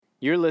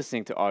You're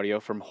listening to audio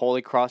from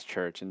Holy Cross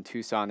Church in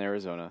Tucson,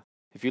 Arizona.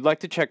 If you'd like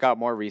to check out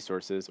more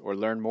resources or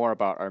learn more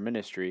about our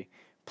ministry,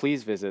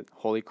 please visit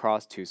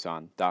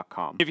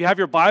holycrosstucson.com. If you have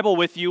your Bible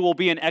with you, we'll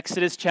be in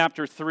Exodus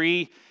chapter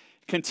 3,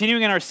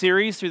 continuing in our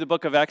series through the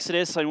book of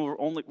Exodus. And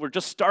we're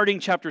just starting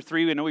chapter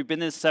 3. We know we've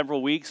been in this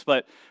several weeks,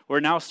 but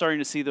we're now starting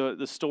to see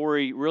the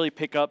story really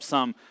pick up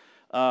some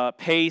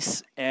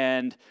pace.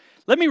 And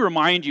let me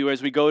remind you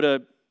as we go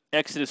to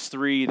Exodus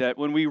 3 that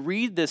when we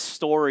read this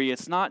story,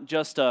 it's not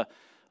just a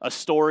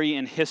story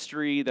in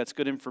history that's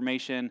good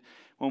information.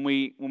 When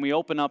we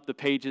open up the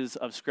pages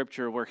of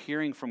Scripture, we're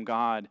hearing from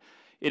God.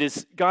 It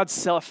is God's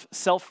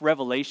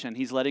self-revelation.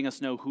 He's letting us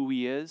know who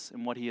He is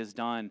and what He has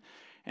done.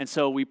 And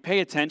so we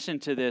pay attention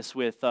to this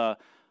with a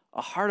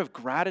heart of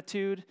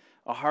gratitude,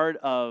 a heart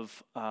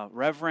of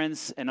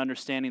reverence and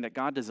understanding that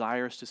God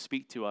desires to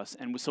speak to us.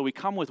 And so we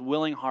come with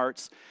willing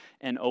hearts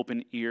and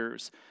open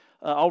ears.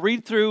 I'll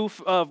read through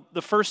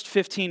the first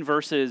 15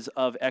 verses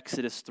of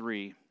Exodus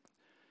 3.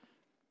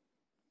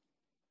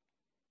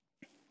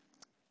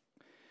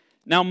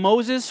 Now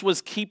Moses was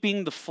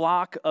keeping the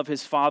flock of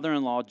his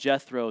father-in-law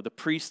Jethro, the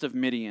priest of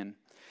Midian.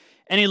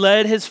 And he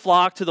led his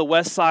flock to the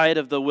west side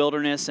of the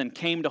wilderness and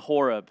came to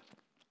Horeb,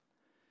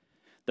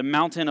 the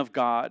mountain of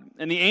God.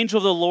 And the angel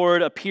of the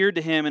Lord appeared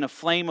to him in a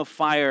flame of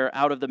fire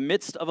out of the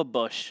midst of a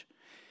bush.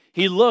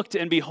 He looked,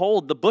 and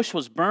behold, the bush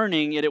was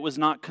burning, yet it was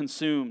not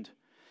consumed.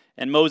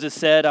 And Moses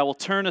said, I will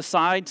turn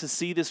aside to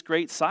see this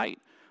great sight,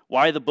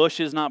 why the bush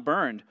is not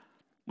burned.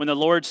 When the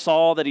Lord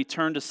saw that he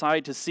turned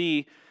aside to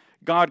see,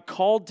 God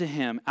called to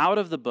him out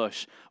of the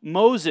bush,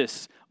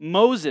 Moses,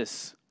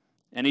 Moses.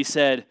 And he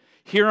said,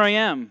 Here I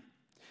am.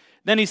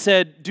 Then he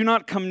said, Do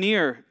not come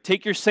near.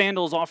 Take your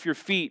sandals off your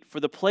feet, for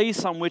the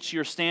place on which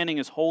you're standing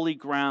is holy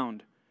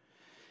ground.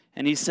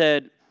 And he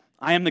said,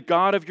 I am the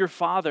God of your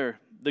father,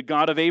 the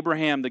God of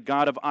Abraham, the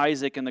God of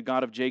Isaac, and the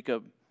God of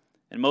Jacob.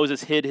 And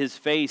Moses hid his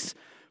face,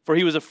 for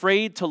he was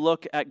afraid to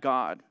look at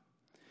God.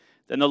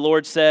 Then the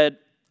Lord said,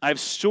 I have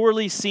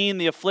surely seen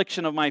the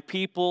affliction of my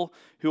people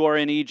who are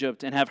in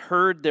Egypt, and have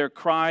heard their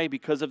cry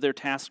because of their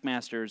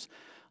taskmasters.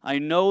 I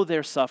know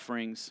their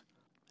sufferings,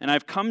 and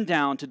I've come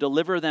down to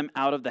deliver them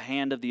out of the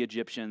hand of the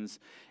Egyptians,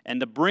 and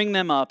to bring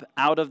them up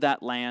out of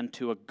that land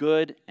to a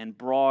good and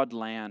broad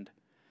land,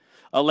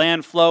 a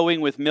land flowing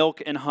with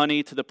milk and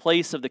honey, to the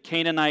place of the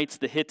Canaanites,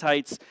 the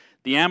Hittites,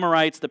 the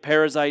Amorites, the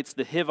Perizzites,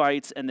 the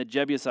Hivites, and the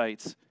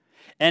Jebusites.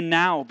 And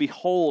now,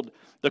 behold,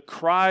 the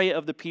cry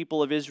of the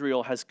people of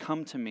Israel has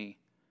come to me.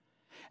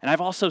 And I've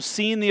also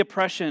seen the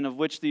oppression of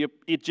which the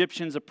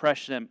Egyptians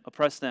oppress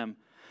them.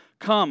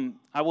 Come,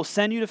 I will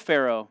send you to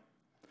Pharaoh,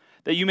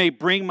 that you may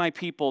bring my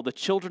people, the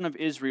children of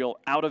Israel,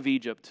 out of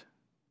Egypt.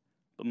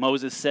 But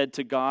Moses said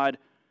to God,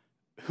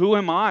 Who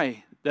am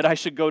I that I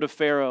should go to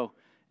Pharaoh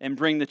and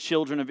bring the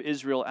children of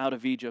Israel out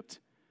of Egypt?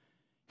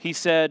 He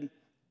said,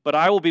 But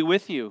I will be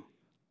with you,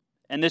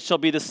 and this shall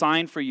be the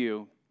sign for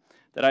you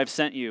that I have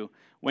sent you.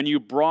 When you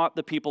brought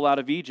the people out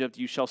of Egypt,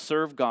 you shall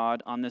serve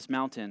God on this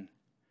mountain.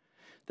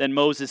 Then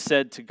Moses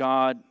said to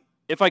God,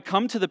 If I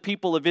come to the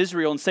people of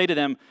Israel and say to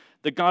them,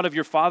 The God of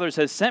your fathers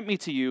has sent me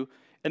to you,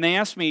 and they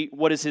ask me,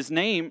 What is his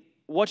name?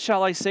 What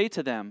shall I say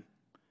to them?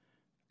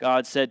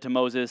 God said to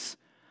Moses,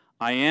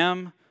 I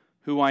am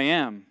who I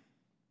am.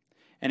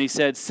 And he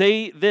said,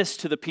 Say this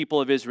to the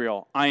people of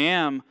Israel, I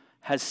am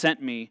has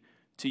sent me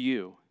to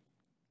you.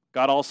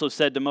 God also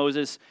said to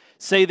Moses,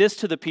 Say this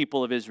to the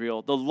people of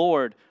Israel, The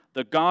Lord,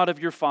 the God of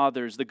your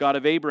fathers, the God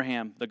of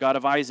Abraham, the God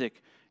of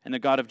Isaac, and the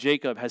God of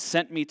Jacob has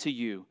sent me to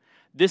you.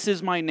 This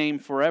is my name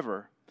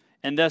forever,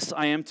 and thus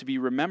I am to be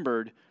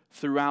remembered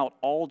throughout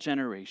all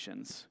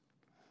generations.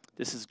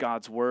 This is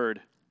God's word.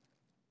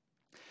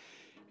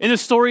 In the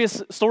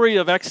story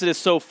of Exodus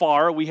so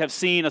far, we have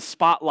seen a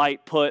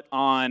spotlight put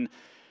on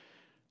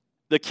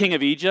the king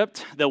of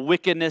Egypt, the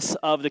wickedness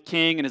of the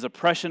king and his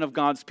oppression of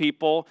God's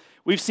people.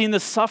 We've seen the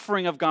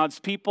suffering of God's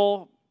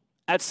people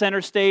at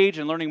center stage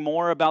and learning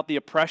more about the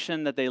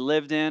oppression that they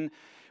lived in.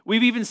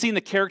 We've even seen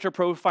the character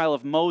profile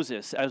of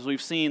Moses, as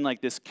we've seen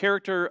like this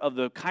character of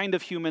the kind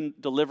of human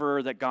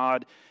deliverer that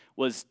God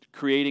was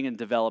creating and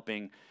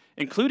developing,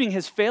 including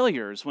his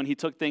failures when he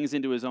took things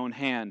into his own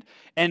hand.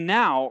 And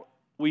now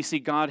we see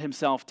God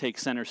himself take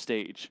center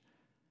stage.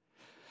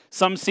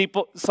 Some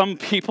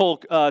people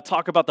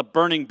talk about the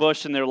burning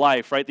bush in their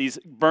life, right? These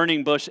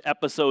burning bush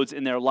episodes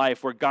in their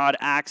life where God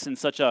acts in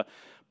such a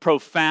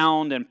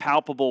profound and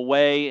palpable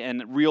way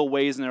and real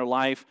ways in their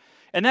life.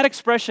 And that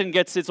expression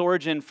gets its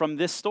origin from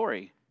this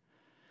story.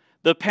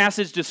 The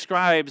passage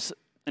describes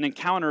an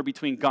encounter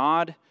between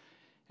God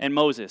and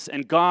Moses,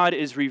 and God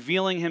is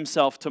revealing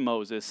himself to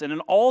Moses. And in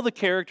all the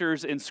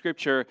characters in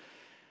Scripture,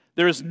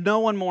 there is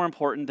no one more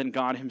important than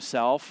God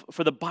himself,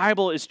 for the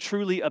Bible is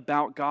truly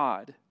about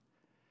God.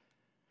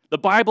 The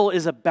Bible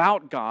is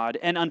about God,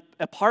 and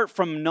apart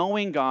from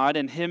knowing God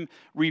and him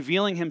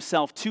revealing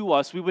himself to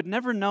us, we would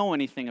never know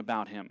anything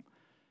about him.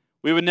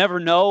 We would never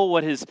know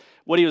what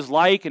he was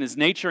like and his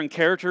nature and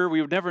character.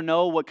 We would never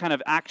know what kind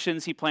of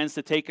actions he plans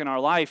to take in our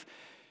life,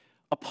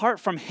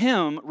 apart from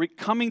him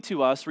coming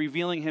to us,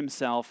 revealing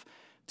himself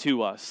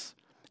to us.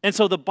 And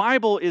so the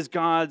Bible is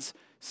God's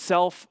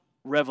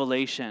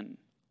self-revelation.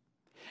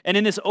 And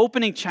in this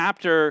opening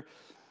chapter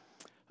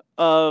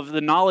of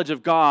the knowledge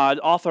of God,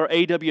 author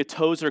A.W.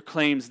 Tozer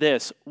claims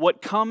this: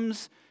 what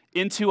comes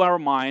into our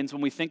minds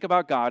when we think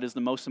about God is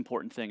the most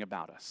important thing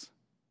about us.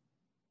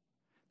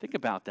 Think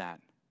about that.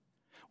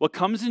 What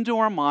comes into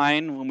our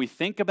mind when we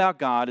think about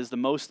God is the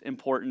most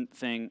important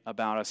thing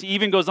about us. He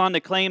even goes on to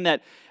claim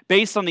that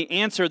based on the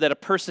answer that a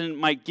person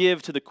might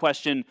give to the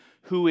question,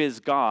 who is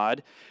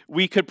God,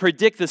 we could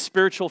predict the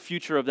spiritual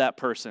future of that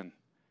person.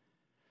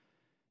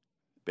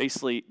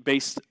 Basically,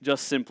 based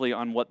just simply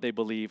on what they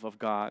believe of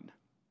God.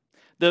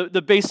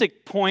 The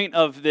basic point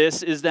of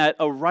this is that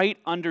a right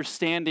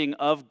understanding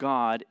of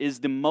God is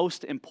the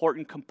most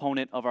important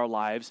component of our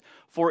lives,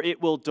 for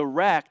it will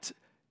direct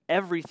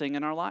everything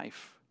in our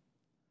life.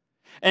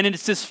 And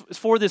it's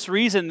for this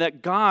reason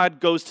that God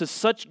goes to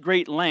such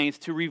great length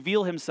to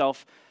reveal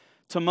himself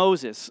to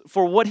Moses.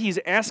 For what he's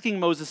asking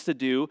Moses to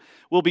do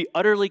will be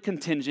utterly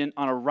contingent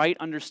on a right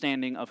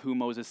understanding of who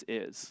Moses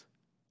is.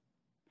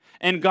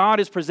 And God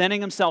is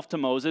presenting himself to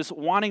Moses,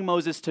 wanting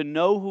Moses to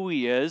know who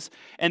he is,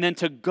 and then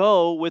to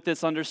go with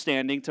this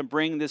understanding to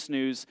bring this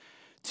news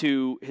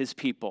to his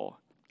people.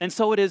 And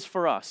so it is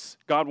for us.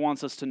 God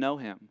wants us to know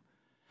him.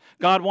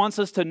 God wants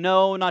us to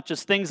know not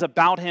just things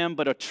about him,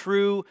 but a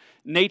true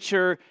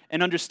nature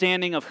and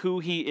understanding of who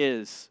he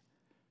is.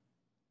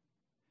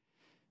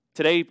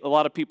 Today, a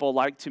lot of people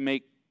like to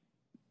make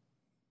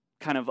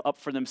kind of up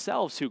for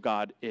themselves who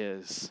God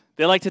is.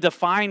 They like to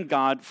define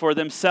God for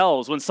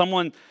themselves. When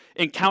someone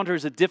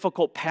encounters a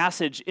difficult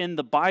passage in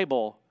the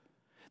Bible,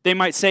 they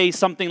might say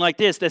something like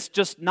this: that's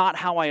just not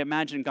how I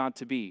imagine God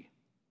to be.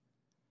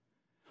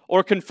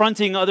 Or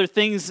confronting other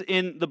things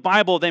in the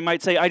Bible, they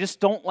might say, I just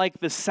don't like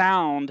the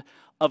sound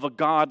of a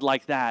God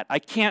like that. I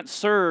can't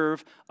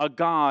serve a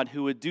God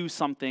who would do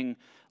something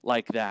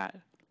like that.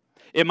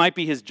 It might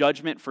be his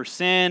judgment for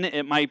sin.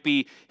 It might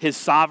be his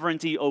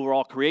sovereignty over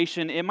all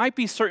creation. It might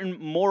be certain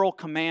moral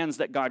commands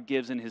that God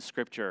gives in his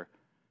scripture.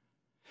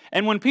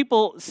 And when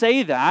people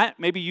say that,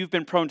 maybe you've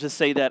been prone to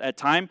say that at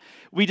times,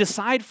 we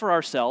decide for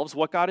ourselves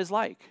what God is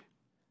like.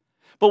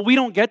 But we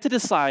don't get to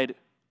decide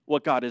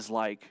what God is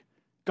like.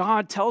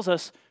 God tells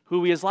us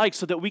who he is like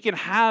so that we can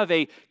have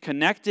a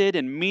connected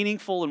and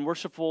meaningful and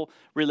worshipful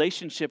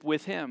relationship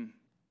with him.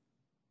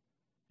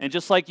 And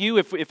just like you,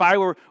 if I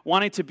were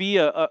wanting to be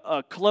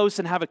a close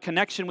and have a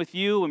connection with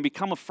you and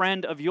become a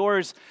friend of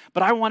yours,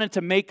 but I wanted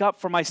to make up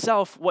for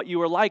myself what you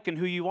are like and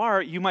who you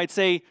are, you might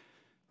say,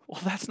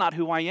 well, that's not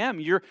who I am.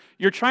 You're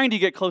trying to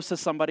get close to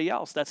somebody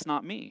else. That's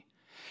not me.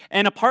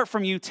 And apart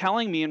from you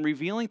telling me and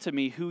revealing to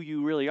me who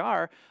you really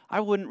are,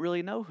 I wouldn't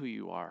really know who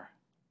you are.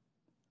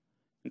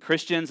 And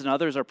Christians and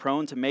others are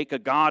prone to make a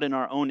God in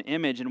our own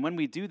image. And when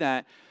we do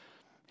that,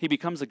 he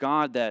becomes a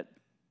God that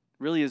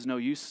really is no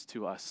use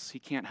to us. He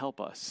can't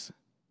help us.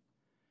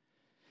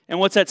 And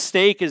what's at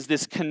stake is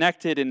this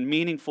connected and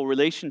meaningful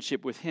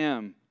relationship with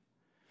him.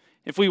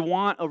 If we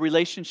want a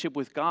relationship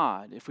with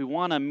God, if we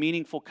want a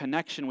meaningful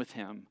connection with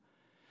him,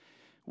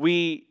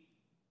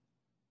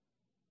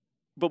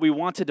 but we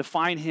want to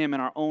define him in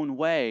our own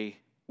way,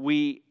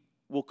 we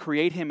will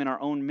create him in our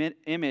own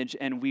image,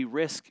 and we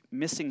risk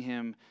missing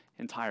him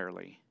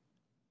entirely.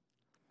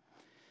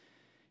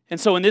 And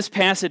so in this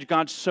passage,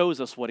 God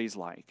shows us what he's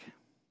like.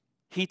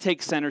 He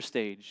takes center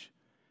stage,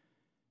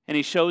 and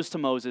he shows to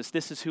Moses,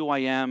 this is who I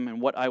am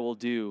and what I will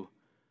do.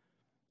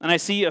 And I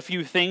see a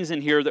few things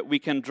in here that we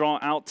can draw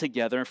out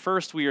together.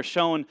 First, we are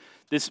shown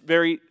this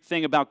very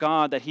thing about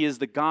God, that he is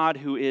the God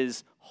who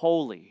is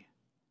holy.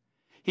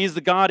 He is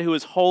the God who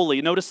is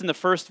holy. Notice in the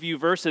first few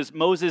verses,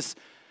 Moses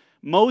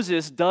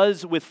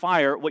does with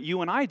fire what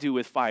you and I do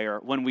with fire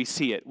when we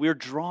see it. We're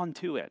drawn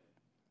to it.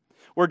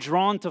 We're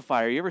drawn to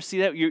fire. You ever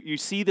see that? You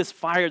see this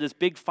fire, this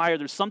big fire.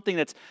 There's something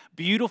that's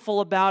beautiful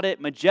about it,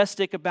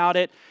 majestic about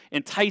it,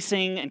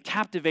 enticing and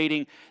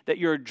captivating, that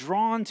you're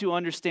drawn to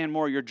understand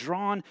more. You're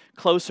drawn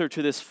closer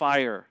to this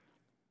fire.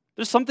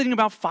 There's something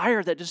about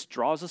fire that just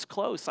draws us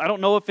close. I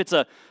don't know if it's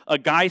a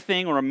guy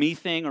thing or a me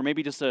thing or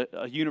maybe just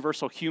a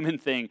universal human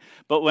thing,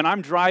 but when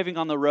I'm driving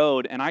on the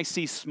road and I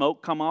see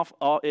smoke come off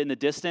in the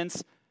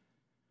distance,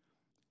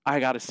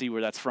 I got to see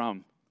where that's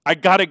from. I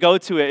got to go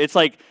to it. It's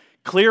like,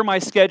 clear my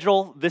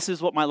schedule. This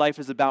is what my life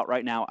is about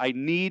right now. I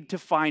need to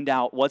find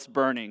out what's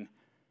burning.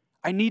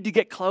 I need to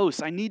get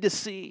close. I need to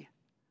see.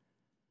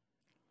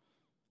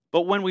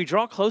 But when we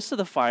draw close to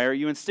the fire,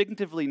 you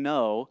instinctively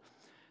know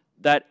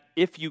that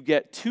if you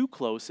get too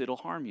close, it'll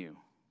harm you.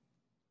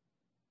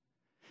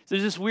 So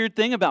there's this weird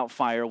thing about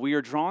fire. We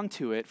are drawn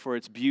to it for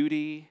its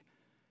beauty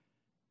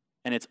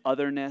and its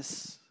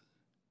otherness.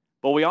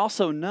 But we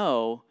also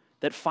know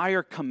that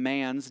fire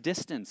commands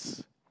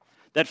distance.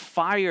 That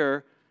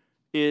fire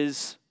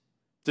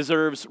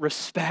deserves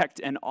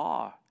respect and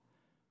awe.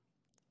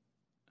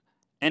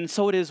 And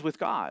so it is with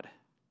God.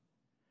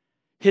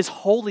 His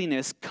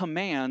holiness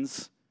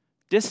commands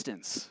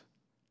distance.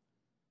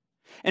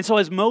 And so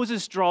as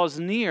Moses draws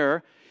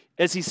near,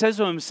 as he says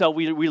to himself,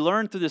 we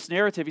learn through this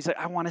narrative, he's like,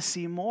 I want to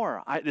see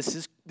more.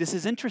 This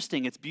is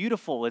interesting. It's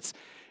beautiful.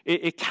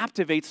 It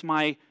captivates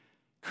my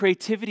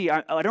creativity.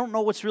 I don't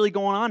know what's really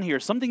going on here.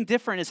 Something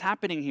different is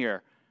happening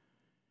here.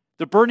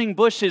 The burning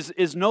bush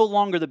is no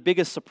longer the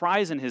biggest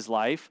surprise in his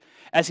life.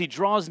 As he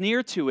draws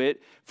near to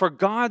it, for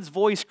God's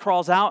voice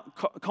calls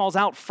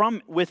out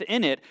from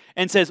within it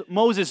and says,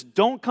 Moses,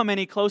 don't come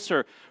any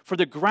closer, for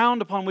the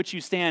ground upon which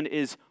you stand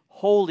is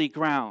holy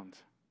ground.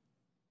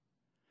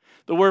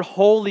 The word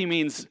holy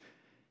means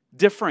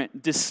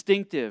different,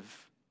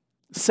 distinctive,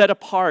 set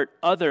apart,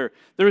 other.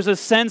 There's a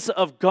sense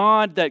of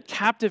God that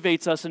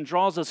captivates us and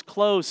draws us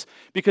close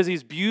because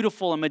he's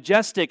beautiful and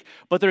majestic,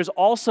 but there's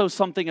also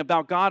something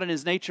about God and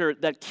his nature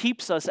that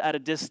keeps us at a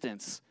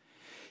distance.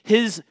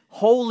 His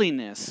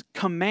holiness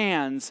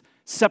commands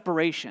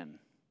separation.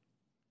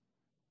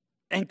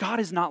 And God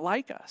is not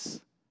like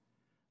us.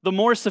 The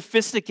more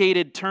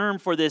sophisticated term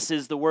for this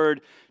is the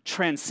word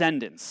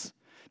transcendence.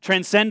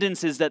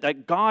 Transcendence is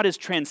that God is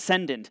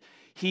transcendent.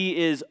 He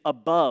is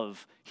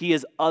above. He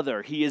is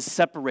other. He is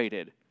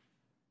separated.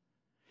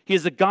 He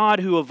is the God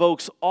who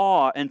evokes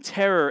awe and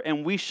terror,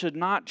 and we should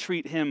not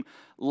treat him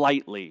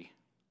lightly.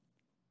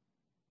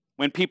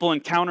 When people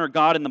encounter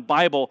God in the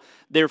Bible,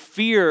 their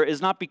fear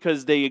is not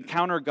because they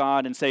encounter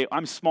God and say,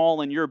 I'm small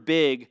and you're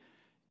big,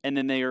 and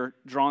then they are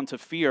drawn to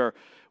fear.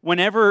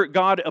 Whenever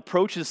God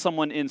approaches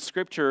someone in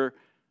Scripture,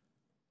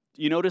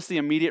 you notice the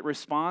immediate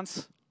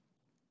response?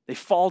 They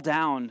fall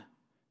down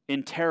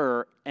in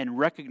terror and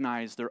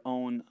recognize their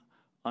own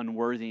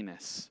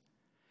unworthiness.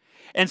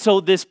 And so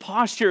this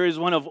posture is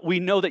one of, we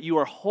know that you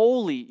are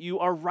holy, you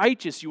are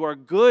righteous, you are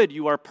good,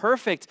 you are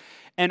perfect,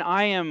 and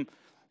I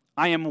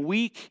am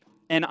weak,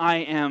 and I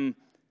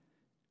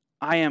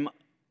am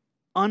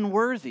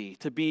unworthy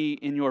to be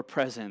in your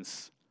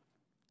presence.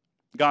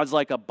 God's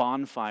like a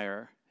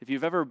bonfire. If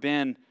you've ever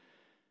been,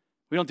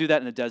 we don't do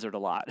that in the desert a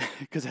lot,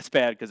 because that's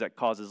bad, because that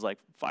causes like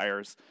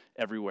fires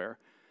everywhere.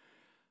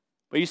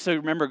 But I used to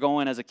remember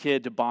going as a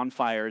kid to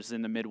bonfires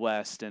in the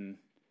Midwest, and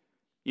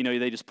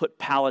they just put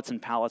pallets and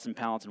pallets and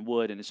pallets of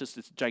wood, and it's just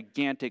this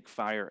gigantic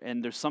fire,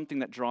 and there's something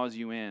that draws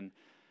you in.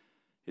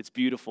 It's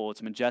beautiful,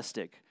 it's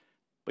majestic,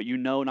 but you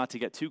know not to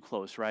get too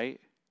close,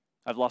 right?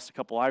 I've lost a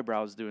couple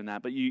eyebrows doing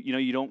that, but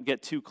you don't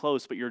get too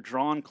close, but you're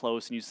drawn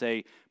close, and you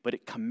say, but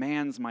it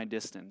commands my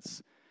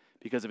distance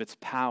because of its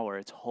power,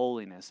 its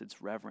holiness,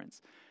 its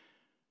reverence.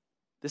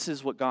 This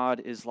is what God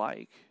is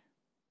like.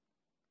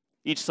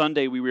 Each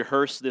Sunday, we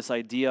rehearse this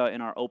idea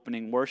in our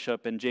opening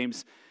worship, and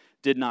James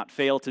did not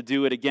fail to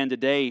do it again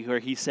today, where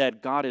he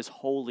said, God is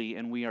holy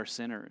and we are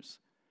sinners.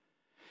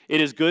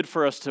 It is good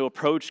for us to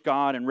approach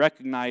God and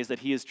recognize that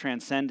he is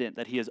transcendent,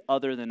 that he is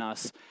other than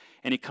us,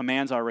 and he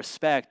commands our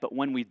respect. But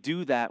when we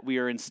do that, we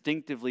are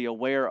instinctively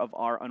aware of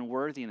our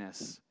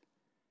unworthiness.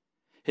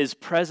 His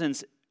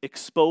presence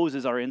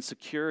exposes our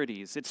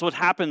insecurities. It's what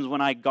happens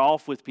when I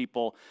golf with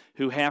people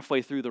who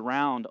halfway through the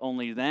round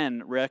only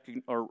then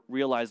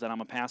realize that I'm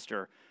a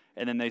pastor,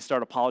 and then they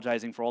start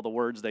apologizing for all the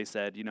words they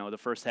said, the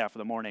first half of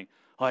the morning.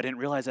 Oh, I didn't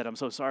realize that. I'm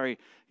so sorry.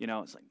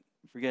 It's like,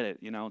 forget it,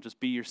 just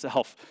be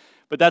yourself.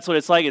 But that's what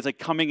it's like. It's like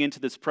coming into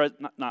this,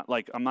 not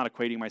like I'm not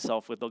equating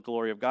myself with the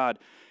glory of God,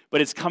 but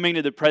it's coming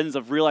to the presence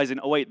of realizing,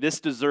 oh wait, this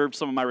deserves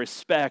some of my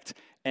respect,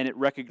 and it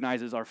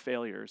recognizes our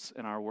failures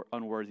and our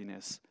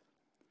unworthiness.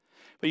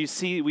 But you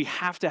see, we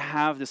have to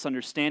have this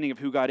understanding of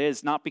who God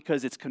is, not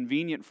because it's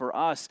convenient for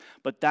us,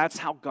 but that's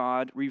how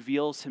God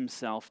reveals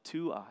himself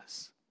to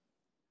us.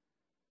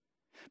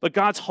 But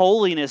God's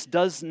holiness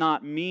does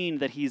not mean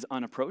that he's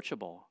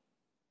unapproachable.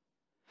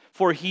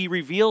 For he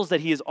reveals that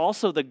he is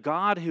also the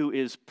God who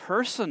is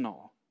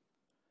personal.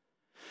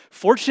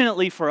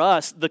 Fortunately for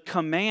us, the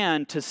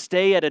command to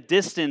stay at a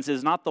distance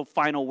is not the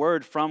final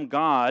word from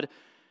God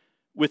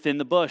within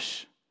the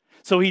bush.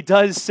 So he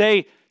does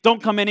say,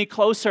 don't come any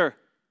closer.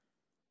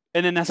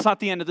 And then that's not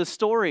the end of the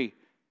story.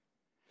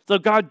 So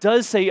God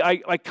does say,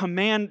 I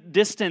command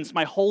distance.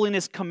 My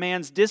holiness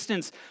commands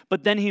distance.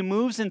 But then he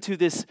moves into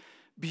this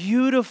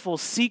beautiful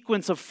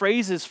sequence of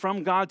phrases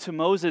from God to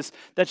Moses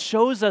that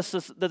shows us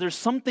that there's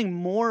something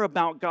more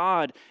about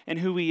God and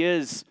who he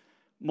is,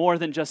 more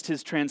than just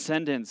his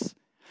transcendence.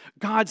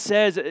 God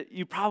says,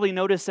 you probably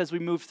noticed as we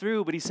move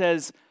through, but he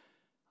says,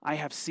 I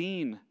have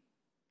seen,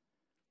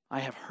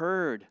 I have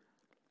heard,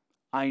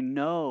 I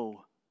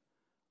know,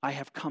 I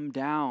have come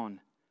down,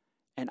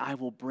 and I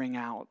will bring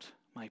out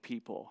my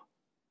people.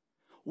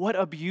 What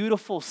a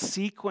beautiful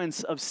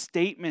sequence of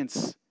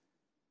statements.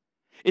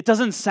 It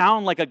doesn't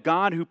sound like a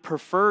God who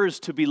prefers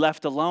to be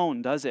left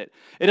alone, does it?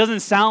 It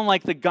doesn't sound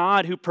like the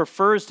God who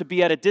prefers to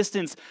be at a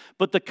distance,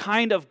 but the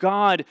kind of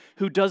God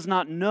who does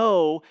not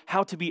know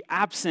how to be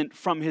absent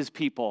from his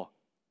people.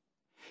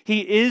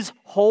 He is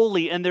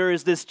holy, and there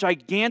is this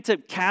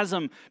gigantic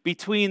chasm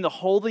between the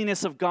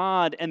holiness of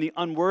God and the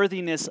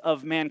unworthiness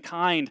of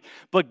mankind.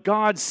 But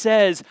God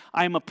says,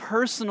 I am a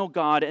personal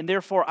God, and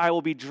therefore I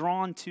will be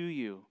drawn to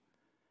you.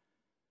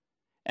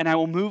 And I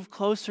will move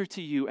closer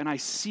to you, and I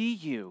see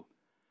you.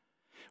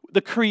 The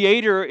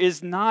Creator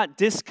is not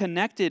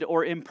disconnected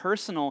or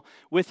impersonal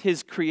with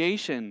his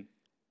creation.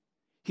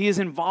 He is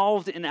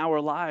involved in our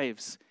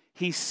lives.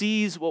 He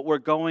sees what we're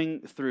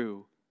going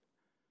through.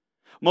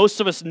 Most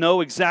of us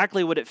know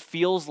exactly what it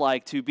feels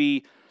like to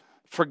be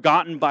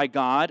forgotten by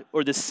God,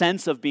 or the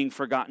sense of being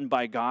forgotten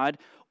by God,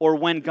 or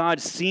when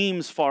God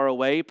seems far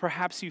away.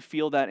 Perhaps you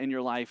feel that in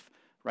your life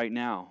right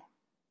now.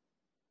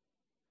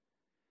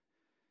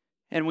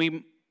 And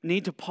we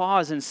need to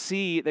pause and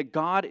see that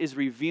God is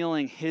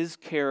revealing his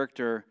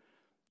character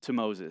to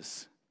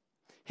Moses,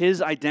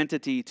 his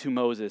identity to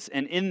Moses.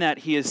 And in that,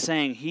 he is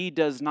saying he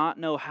does not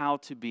know how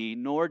to be,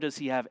 nor does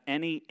he have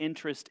any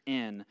interest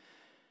in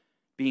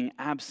being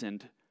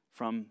absent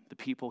from the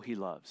people he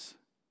loves.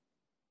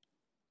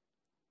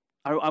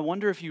 I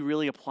wonder if you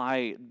really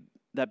apply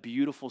that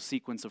beautiful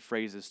sequence of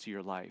phrases to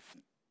your life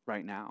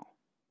right now.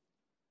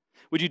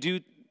 Would you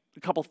do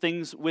a couple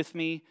things with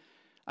me?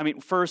 I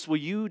mean, first,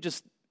 would you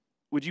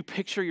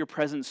picture your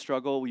present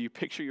struggle? Will you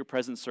picture your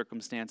present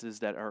circumstances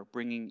that are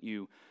bringing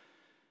you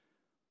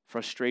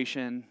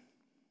frustration,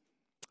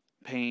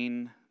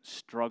 pain,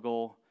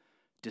 struggle,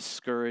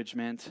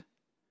 discouragement,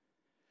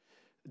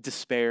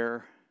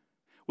 despair?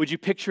 Would you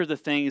picture the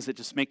things that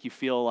just make you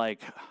feel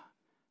like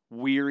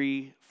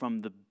weary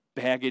from the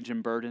baggage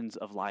and burdens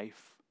of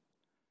life?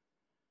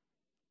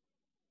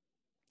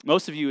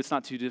 Most of you, it's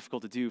not too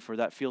difficult to do, for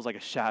that feels like a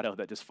shadow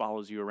that just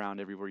follows you around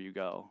everywhere you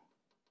go.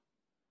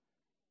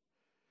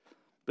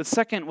 But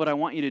second, what I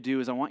want you to do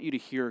is I want you to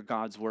hear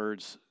God's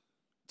words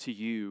to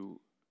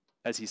you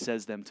as he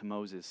says them to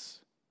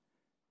Moses.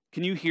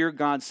 Can you hear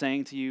God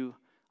saying to you,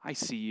 I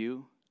see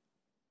you,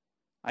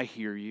 I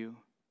hear you,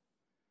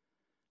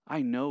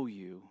 I know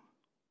you,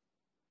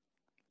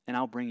 and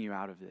I'll bring you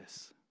out of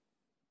this.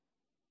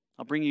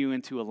 I'll bring you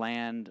into a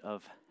land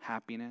of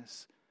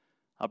happiness.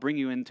 I'll bring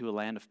you into a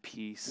land of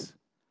peace.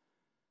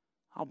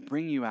 I'll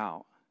bring you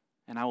out,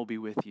 and I will be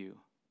with you.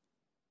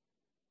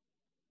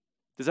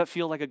 Does that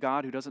feel like a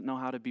God who doesn't know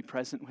how to be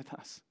present with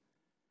us?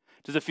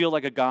 Does it feel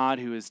like a God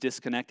who is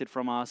disconnected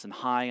from us and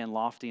high and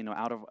lofty and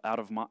out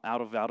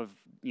of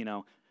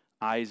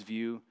eyes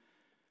view?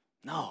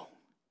 No.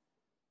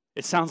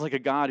 It sounds like a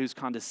God who's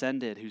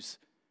condescended, who's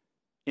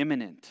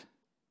immanent,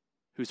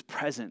 who's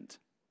present.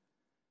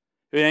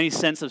 Any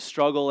sense of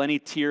struggle, any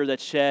tear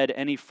that's shed,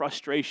 any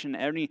frustration,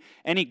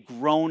 any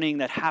groaning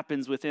that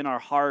happens within our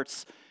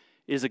hearts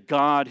is a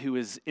God who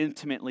is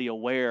intimately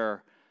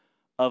aware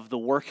of the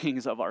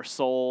workings of our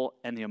soul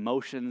and the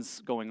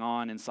emotions going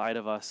on inside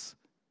of us.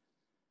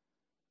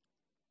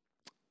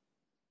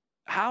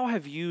 How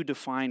have you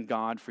defined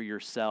God for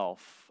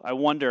yourself? I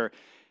wonder,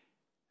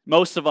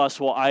 most of us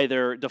will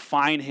either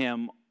define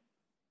him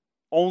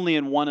only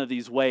in one of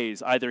these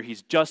ways. Either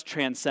he's just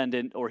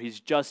transcendent or he's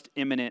just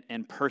immanent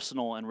and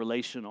personal and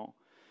relational.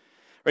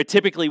 Right?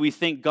 Typically, we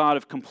think God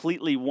of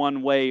completely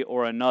one way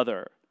or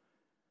another.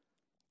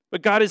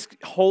 But God is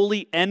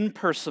wholly and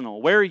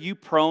personal. Where are you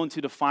prone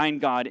to define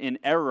God in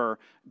error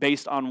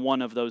based on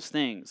one of those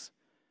things?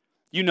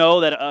 You know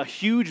that a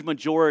huge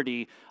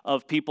majority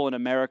of people in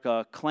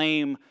America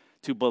claim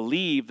to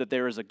believe that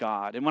there is a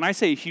God. And when I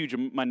say a huge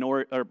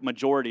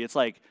majority, it's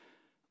like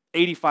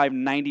 85,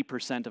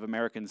 90% of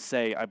Americans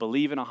say, I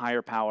believe in a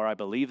higher power, I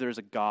believe there's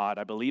a God,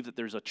 I believe that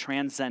there's a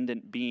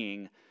transcendent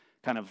being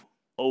kind of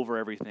over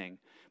everything.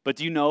 But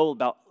do you know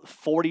about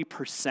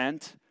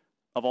 40%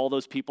 of all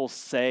those people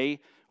say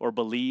or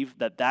believe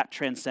that that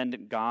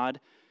transcendent God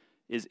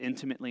is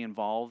intimately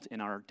involved in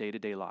our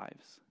day-to-day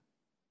lives?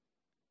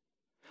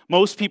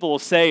 Most people will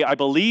say, I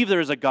believe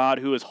there's a God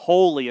who is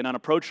holy and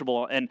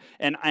unapproachable, and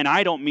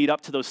I don't meet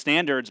up to those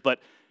standards, but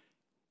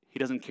he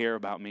doesn't care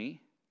about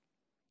me.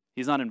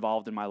 He's not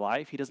involved in my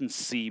life. He doesn't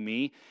see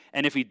me.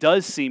 And if he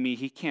does see me,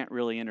 he can't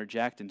really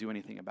interject and do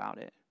anything about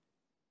it.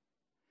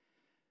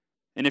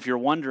 And if you're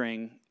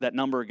wondering, that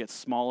number gets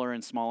smaller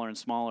and smaller and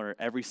smaller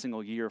every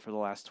single year for the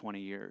last 20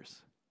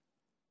 years.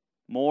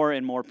 More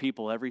and more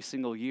people every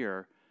single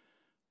year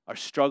are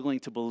struggling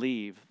to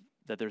believe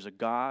that there's a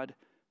God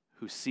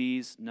who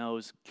sees,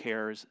 knows,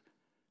 cares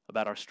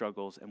about our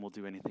struggles and will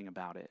do anything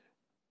about it.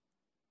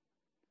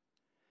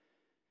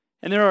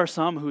 And there are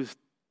some who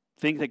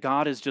think that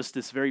God is just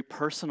this very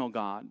personal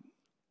God,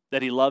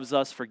 that he loves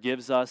us,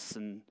 forgives us,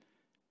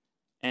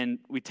 and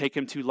we take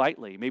him too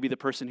lightly. Maybe the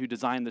person who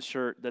designed the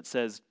shirt that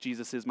says,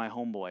 Jesus is my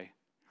homeboy,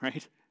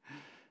 right?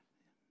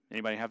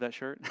 Anybody have that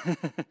shirt?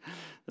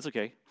 That's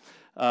okay.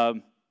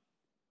 So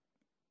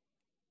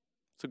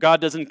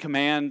God doesn't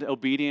command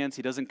obedience.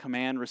 He doesn't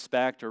command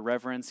respect or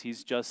reverence. He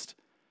just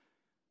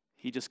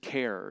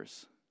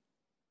cares.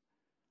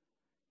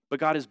 But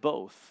God is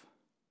both.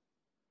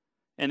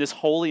 And this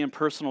holy and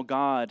personal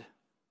God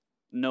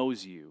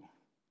knows you.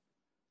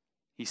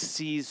 He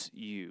sees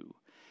you.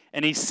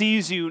 And he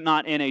sees you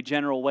not in a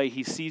general way.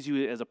 He sees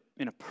you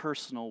in a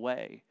personal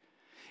way.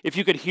 If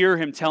you could hear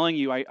him telling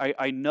you,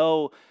 I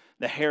know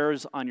the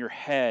hairs on your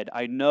head.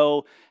 I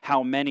know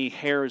how many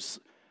hairs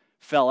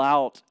fell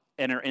out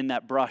and are in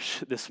that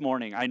brush this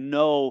morning. I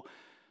know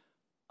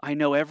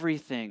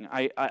everything.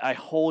 I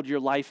hold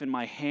your life in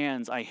my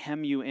hands. I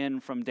hem you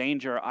in from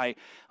danger. I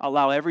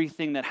allow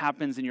everything that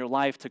happens in your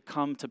life to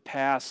come to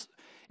pass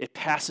It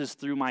passes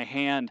through my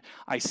hand.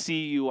 I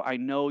see you. I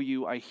know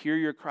you. I hear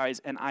your cries.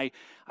 And I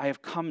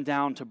have come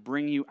down to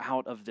bring you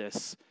out of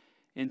this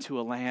into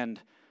a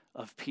land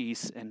of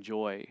peace and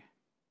joy.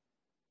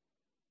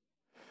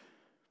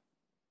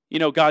 You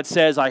know, God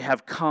says, I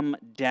have come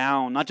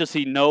down. Not just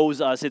he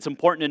knows us. It's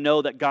important to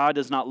know that God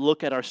does not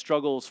look at our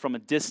struggles from a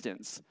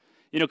distance.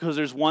 You know, because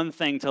there's one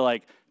thing to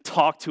like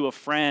talk to a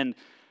friend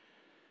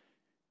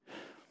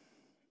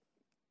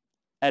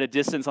at a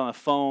distance on the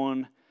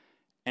phone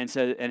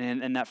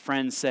and that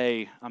friend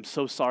say, I'm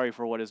so sorry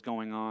for what is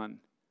going on.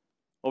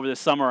 Over the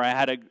summer, I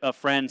had a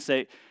friend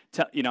say,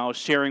 I was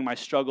sharing my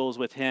struggles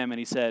with him, and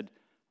he said,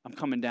 I'm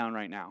coming down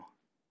right now.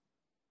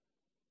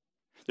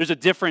 There's a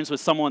difference with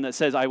someone that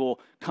says, I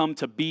will come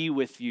to be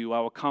with you. I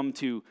will come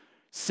to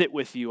sit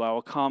with you. I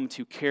will come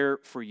to care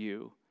for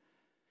you.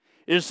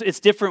 It's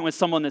different with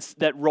someone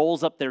that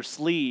rolls up their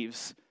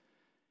sleeves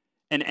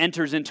and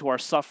enters into our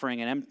suffering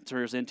and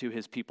enters into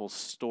his people's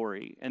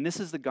story. And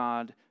this is the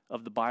God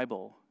of the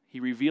Bible.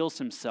 He reveals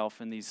himself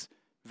in these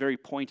very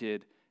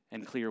pointed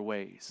and clear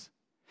ways.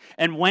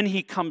 And when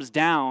he comes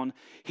down,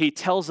 he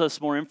tells us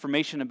more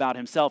information about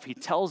himself. He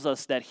tells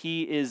us that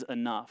he is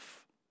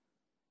enough.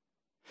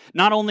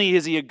 Not only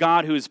is he a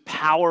God who is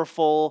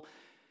powerful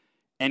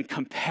and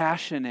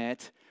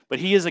compassionate, but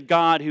he is a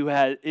God who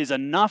is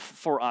enough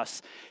for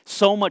us,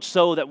 so much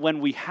so that when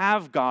we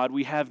have God,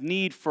 we have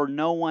need for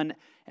no one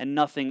and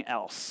nothing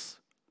else.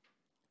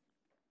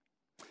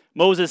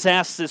 Moses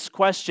asks this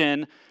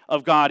question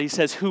of God. He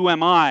says, who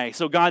am I?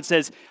 So God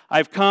says,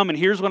 I've come and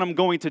here's what I'm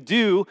going to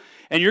do.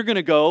 And you're going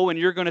to go and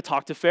you're going to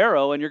talk to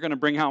Pharaoh and you're going to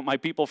bring out my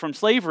people from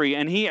slavery.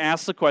 And he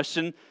asks the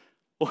question,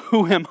 well,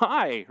 who am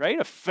I? Right?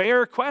 A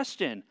fair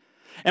question.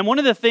 And one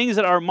of the things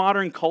that our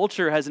modern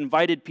culture has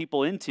invited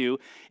people into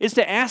is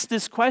to ask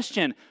this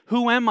question,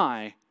 who am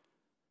I?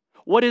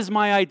 What is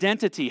my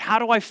identity? How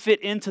do I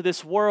fit into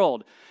this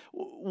world?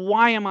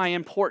 Why am I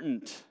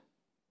important?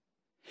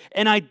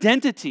 And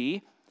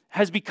identity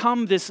has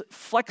become this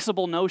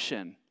flexible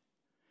notion.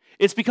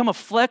 It's become a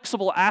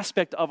flexible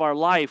aspect of our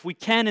life. We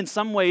can, in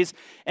some ways,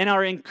 and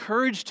are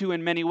encouraged to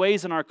in many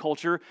ways in our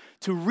culture,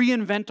 to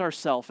reinvent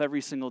ourselves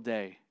every single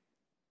day.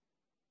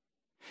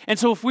 And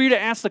so if we were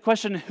to ask the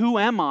question, who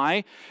am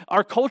I?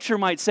 Our culture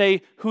might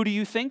say, who do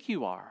you think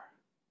you are?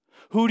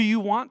 Who do you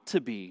want to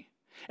be?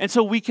 And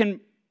so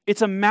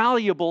it's a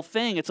malleable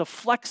thing. It's a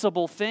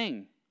flexible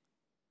thing.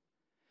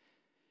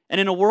 And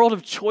in a world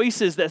of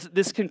choices,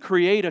 this can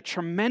create a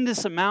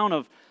tremendous amount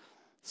of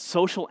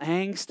social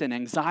angst and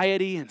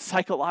anxiety and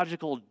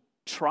psychological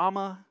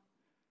trauma.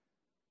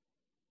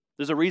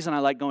 There's a reason I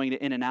like going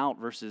to In-N-Out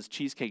versus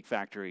Cheesecake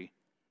Factory.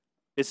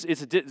 It's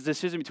a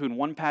decision between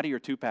one patty or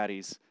two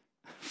patties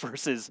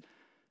versus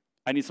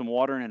I need some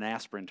water and an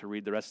aspirin to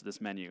read the rest of this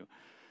menu.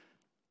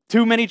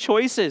 Too many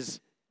choices.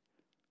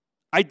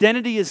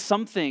 Identity is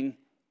something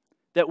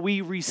that we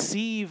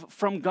receive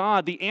from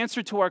God. The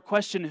answer to our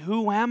question,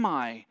 who am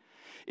I,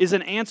 is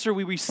an answer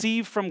we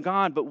receive from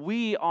God, but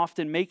we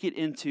often make it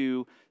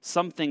into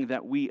something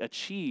that we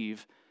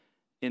achieve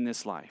in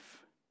this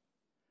life.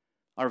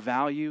 Our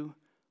value,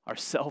 our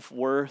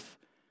self-worth,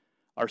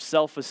 our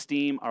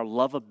self-esteem, our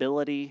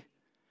lovability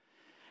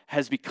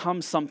has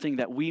become something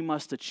that we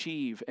must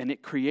achieve, and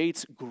it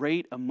creates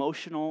great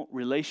emotional,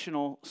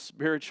 relational,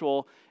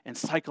 spiritual, and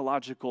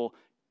psychological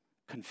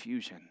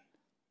confusion.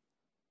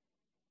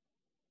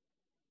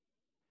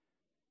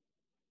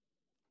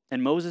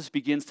 And Moses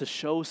begins to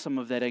show some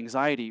of that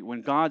anxiety.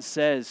 When God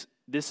says,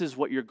 this is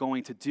what you're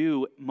going to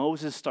do,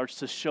 Moses starts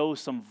to show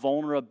some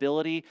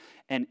vulnerability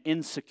and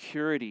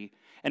insecurity.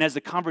 And as the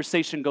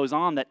conversation goes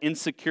on, that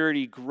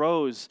insecurity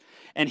grows.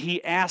 And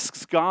he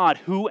asks God,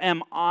 who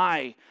am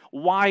I?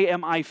 Why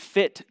am I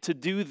fit to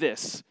do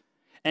this?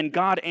 And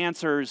God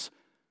answers,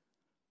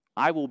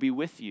 I will be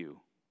with you.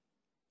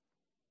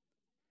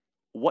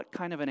 What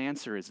kind of an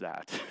answer is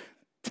that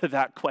to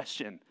that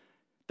question?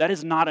 That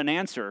is not an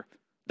answer.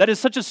 That is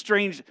such a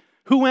strange,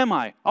 who am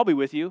I? I'll be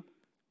with you.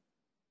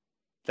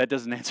 That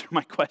doesn't answer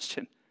my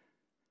question.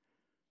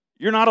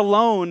 You're not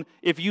alone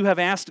if you have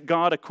asked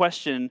God a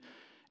question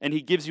and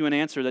he gives you an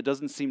answer that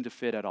doesn't seem to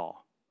fit at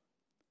all.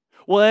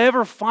 Will I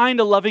ever find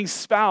a loving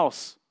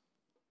spouse?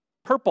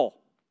 Purple.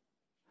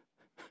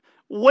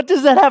 What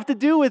does that have to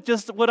do with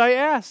just what I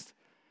asked?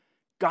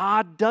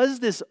 God does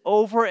this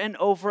over and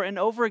over and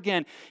over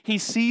again. He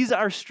sees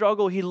our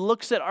struggle, he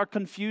looks at our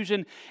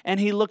confusion, and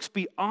he looks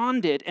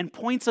beyond it and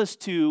points us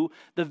to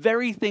the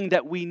very thing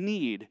that we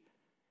need,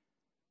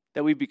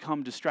 that we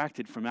become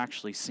distracted from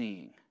actually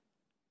seeing.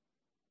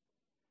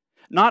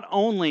 Not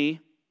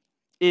only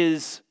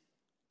is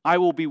I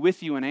will be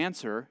with you an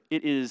answer,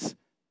 it is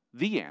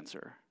the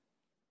answer.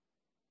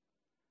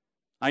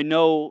 I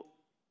know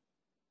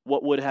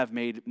what would have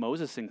made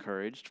Moses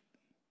encouraged,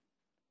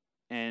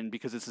 and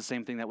because it's the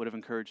same thing that would have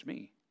encouraged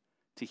me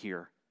to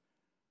hear.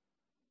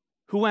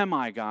 Who am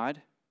I, God?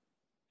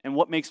 And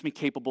what makes me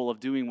capable of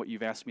doing what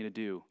you've asked me to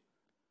do?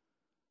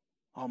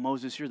 Oh,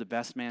 Moses, you're the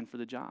best man for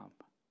the job.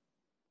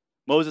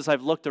 Moses,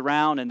 I've looked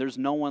around and there's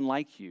no one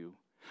like you.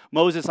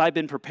 Moses, I've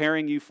been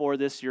preparing you for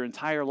this your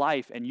entire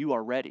life, and you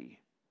are ready.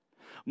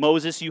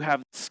 Moses, you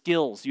have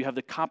skills, you have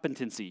the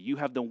competency, you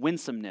have the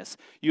winsomeness,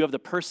 you have the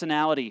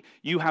personality,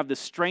 you have the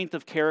strength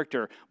of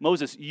character.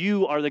 Moses,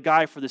 you are the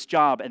guy for this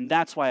job, and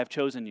that's why I've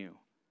chosen you.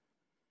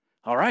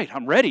 All right,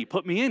 I'm ready.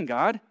 Put me in,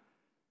 God.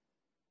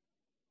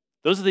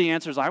 Those are the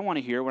answers I want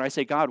to hear when I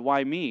say, God,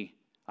 why me?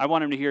 I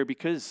want him to hear,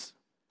 because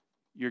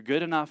you're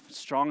good enough,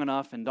 strong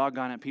enough, and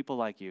doggone it, people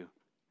like you.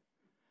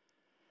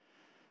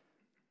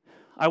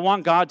 I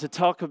want God to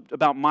talk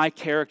about my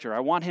character.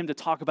 I want him to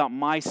talk about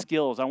my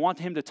skills. I want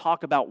him to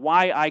talk about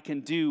why I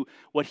can do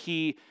what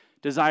he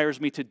desires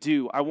me to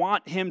do. I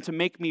want him to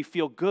make me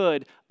feel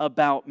good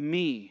about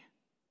me.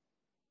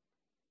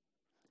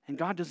 And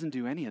God doesn't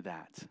do any of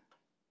that.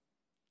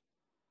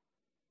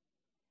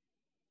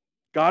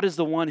 God is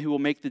the one who will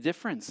make the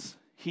difference.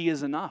 He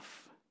is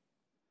enough.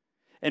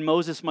 And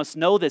Moses must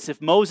know this.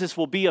 If Moses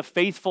will be a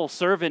faithful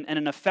servant and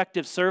an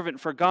effective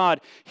servant for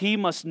God, he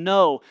must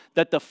know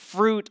that the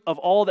fruit of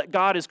all that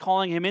God is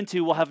calling him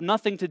into will have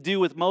nothing to do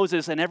with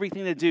Moses and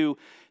everything to do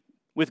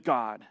with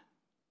God.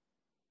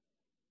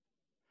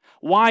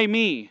 Why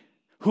me?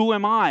 Who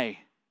am I?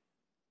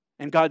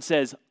 And God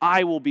says,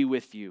 I will be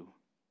with you.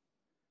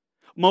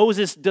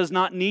 Moses does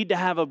not need to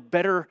have a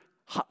better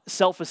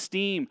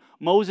self-esteem.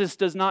 Moses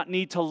does not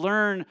need to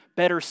learn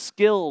better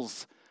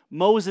skills.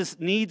 Moses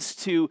needs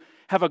to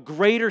have a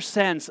greater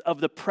sense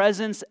of the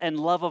presence and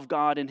love of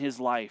God in his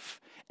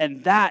life.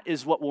 And that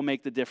is what will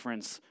make the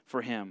difference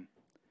for him.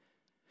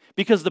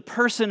 Because the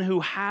person who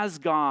has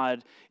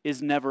God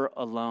is never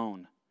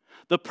alone.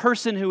 The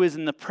person who is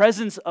in the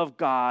presence of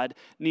God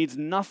needs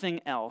nothing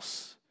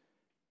else.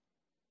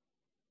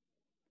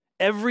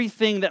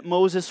 Everything that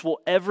Moses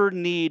will ever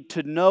need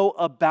to know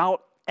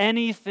about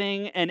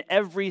anything and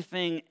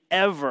everything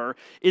ever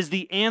is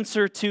the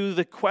answer to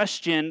the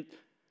question,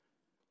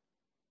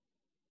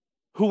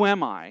 who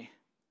am I?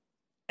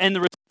 And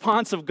the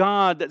response of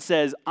God that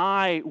says,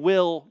 I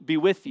will be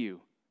with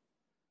you.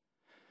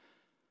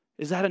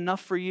 Is that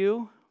enough for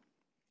you?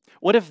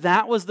 What if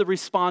that was the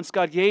response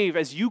God gave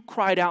as you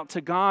cried out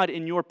to God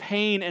in your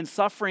pain and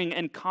suffering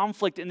and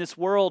conflict in this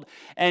world,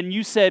 and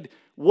you said,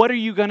 what are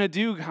you going to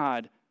do,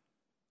 God?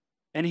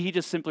 And he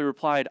just simply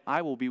replied,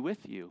 I will be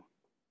with you.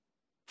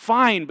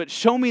 Fine, but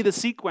show me the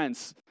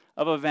sequence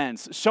of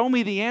events. Show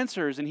me the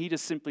answers. And he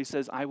just simply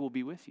says, I will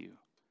be with you.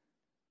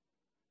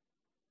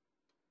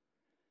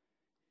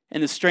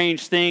 And the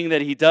strange thing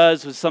that he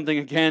does was something,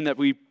 again, that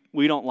we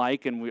don't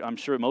like, and I'm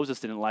sure Moses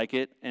didn't like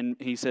it. And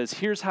he says,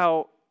 here's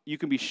how you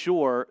can be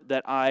sure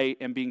that I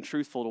am being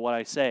truthful to what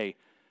I say.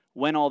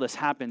 When all this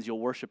happens, you'll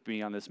worship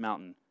me on this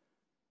mountain.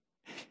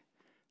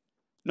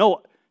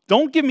 No,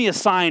 don't give me a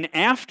sign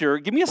after.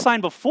 Give me a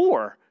sign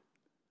before.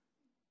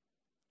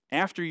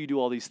 After you do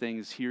all these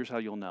things, here's how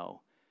you'll know.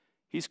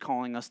 He's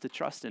calling us to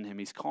trust in him.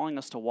 He's calling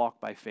us to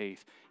walk by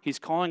faith. He's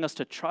calling us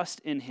to trust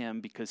in him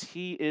because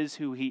he is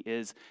who he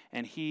is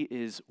and he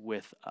is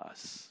with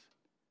us.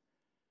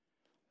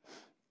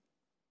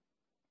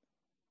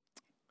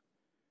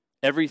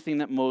 Everything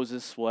that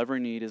Moses will ever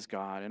need is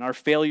God, and our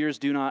failures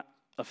do not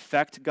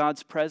affect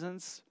God's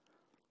presence.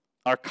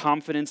 Our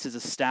confidence is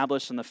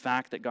established in the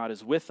fact that God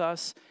is with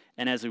us,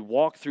 and as we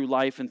walk through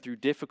life and through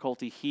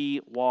difficulty, he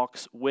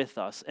walks with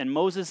us. And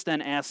Moses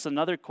then asks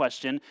another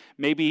question,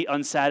 maybe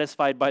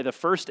unsatisfied by the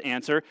first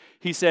answer.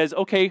 He says,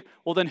 okay,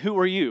 well then who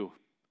are you?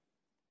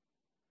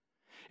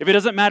 If it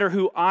doesn't matter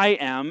who I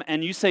am,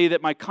 and you say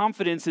that my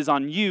confidence is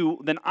on you,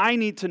 then I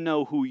need to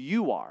know who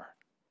you are.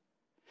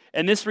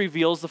 And this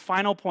reveals the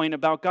final point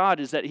about God,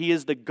 is that he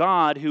is the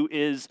God who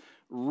is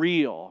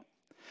real.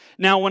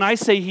 Now, when I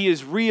say he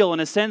is real, in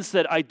a sense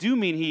that I do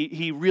mean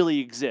he really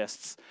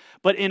exists.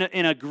 But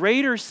in a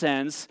greater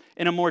sense,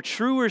 in a more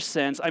truer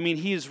sense, I mean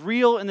he is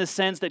real in the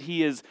sense that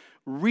he is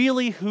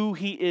really who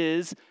he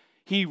is.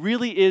 He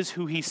really is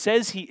who he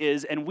says he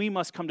is, and we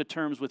must come to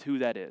terms with who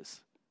that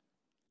is.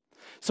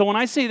 So when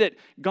I say that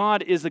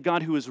God is the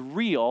God who is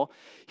real,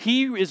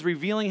 he is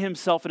revealing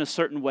himself in a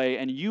certain way,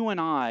 and you and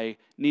I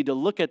need to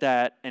look at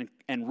that and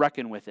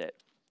reckon with it.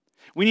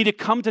 We need to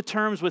come to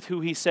terms with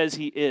who he says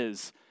he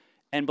is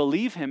and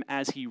believe him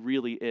as he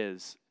really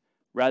is,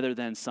 rather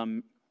than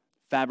some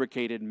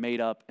fabricated,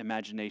 made-up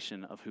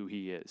imagination of who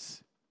he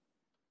is.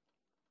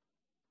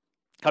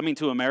 Coming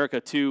to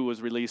America 2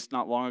 was released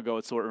not long ago,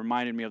 so it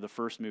reminded me of the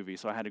first movie,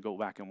 so I had to go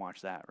back and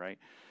watch that, right?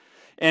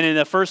 And in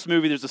the first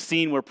movie, there's a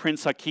scene where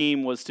Prince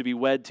Hakeem was to be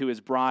wed to his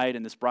bride,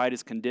 and this bride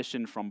is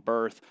conditioned from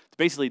birth to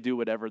basically do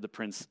whatever the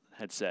prince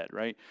had said,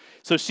 right?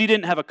 So she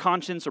didn't have a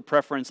conscience or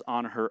preference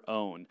on her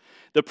own.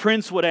 The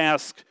prince would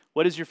ask,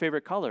 what is your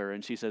favorite color?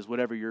 And she says,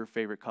 whatever your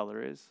favorite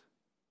color is.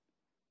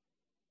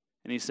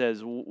 And he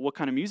says, what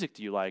kind of music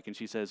do you like? And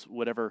she says,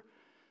 whatever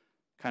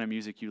kind of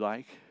music you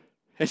like.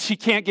 And she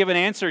can't give an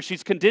answer.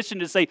 She's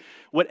conditioned to say,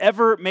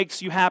 whatever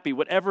makes you happy,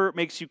 whatever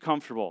makes you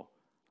comfortable.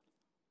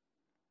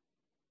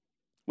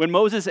 When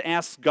Moses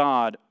asks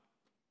God,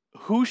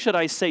 who should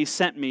I say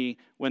sent me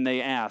when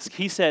they ask?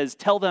 He says,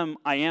 tell them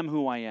I am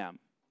who I am.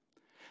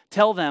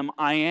 Tell them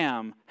I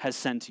am has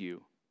sent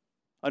you.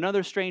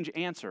 Another strange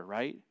answer,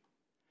 right?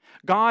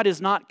 God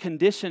is not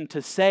conditioned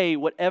to say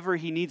whatever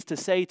he needs to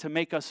say to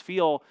make us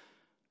feel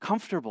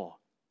comfortable.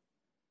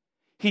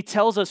 He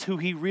tells us who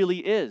he really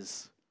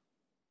is.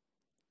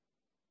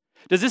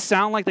 Does this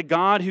sound like the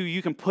God who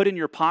you can put in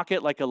your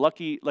pocket like a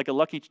lucky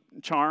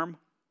charm?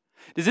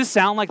 Does this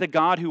sound like the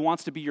God who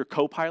wants to be your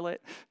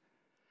co-pilot?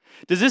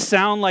 Does this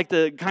sound like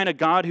the kind of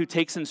God who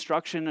takes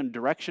instruction and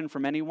direction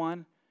from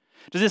anyone?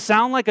 Does it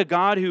sound like a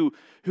God who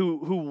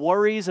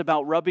worries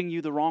about rubbing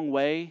you the wrong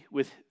way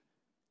with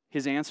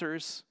his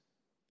answers?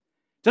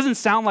 It doesn't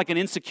sound like an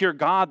insecure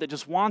God that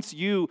just wants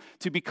you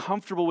to be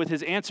comfortable with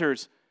his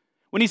answers.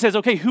 When he says,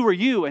 okay, who are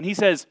you? And he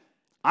says,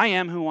 I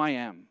am who I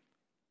am.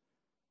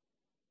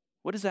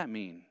 What does that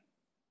mean?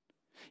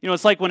 You know,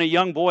 it's like when a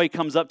young boy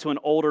comes up to an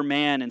older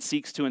man and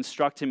seeks to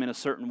instruct him in a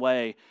certain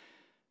way,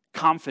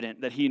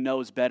 confident that he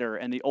knows better,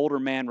 and the older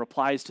man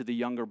replies to the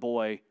younger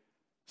boy,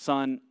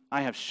 son,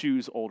 I have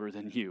shoes older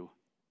than you.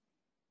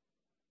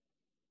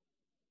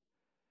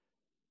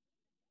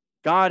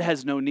 God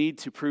has no need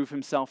to prove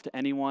himself to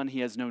anyone. He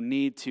has no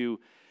need to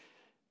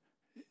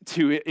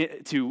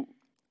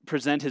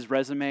present his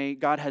resume.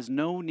 God has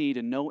no need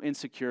and no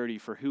insecurity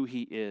for who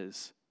he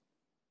is.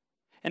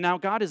 And now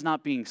God is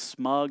not being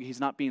smug, he's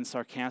not being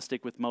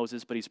sarcastic with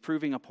Moses, but he's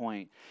proving a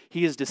point.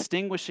 He is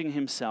distinguishing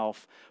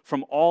himself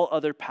from all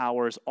other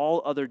powers,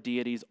 all other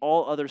deities,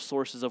 all other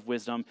sources of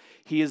wisdom.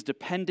 He is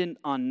dependent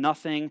on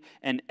nothing,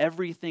 and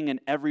everything and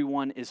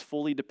everyone is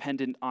fully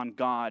dependent on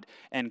God.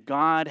 And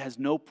God has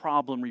no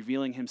problem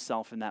revealing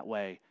himself in that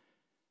way.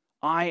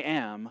 I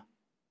am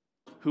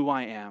who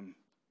I am,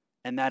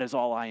 and that is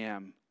all I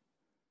am.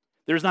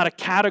 There's not a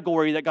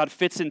category that God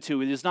fits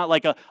into. It is not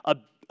like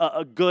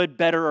a good,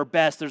 better, or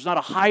best. There's not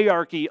a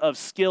hierarchy of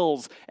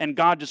skills, and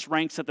God just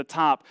ranks at the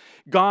top.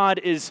 God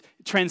is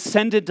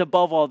transcendent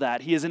above all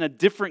that. He is in a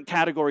different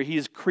category. He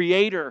is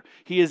creator.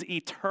 He is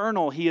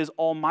eternal. He is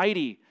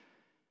almighty.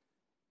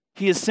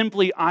 He is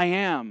simply I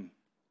am.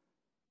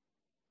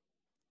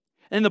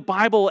 And the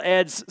Bible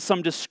adds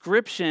some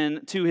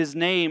description to his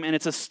name, and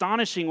it's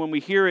astonishing when we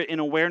hear it in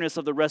awareness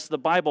of the rest of the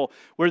Bible,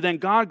 where then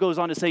God goes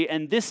on to say,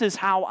 and this is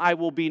how I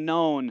will be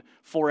known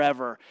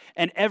forever.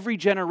 And every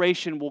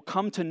generation will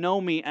come to know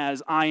me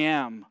as I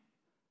am.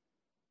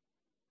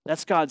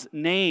 That's God's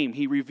name.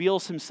 He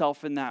reveals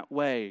himself in that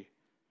way.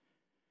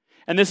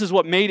 And this is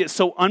what made it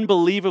so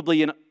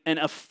unbelievably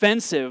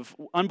offensive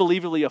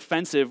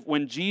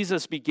when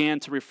Jesus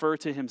began to refer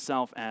to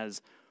himself as,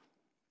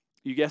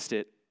 you guessed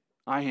it,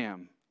 I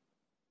am,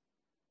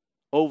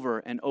 over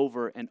and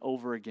over and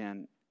over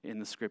again in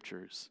the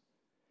scriptures.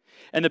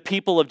 And the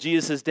people of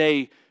Jesus'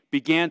 day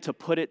began to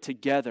put it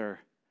together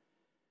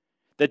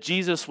that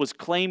Jesus was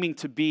claiming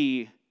to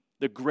be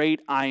the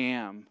great I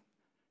am,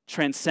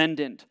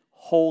 transcendent,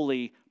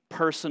 holy,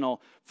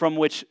 personal, from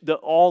which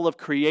all of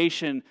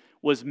creation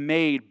was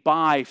made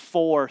by,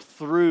 for,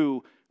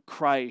 through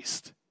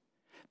Christ.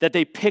 That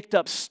they picked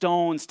up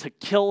stones to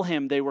kill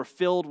him. They were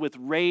filled with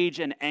rage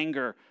and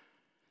anger.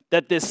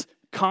 That this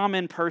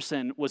common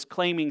person was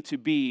claiming to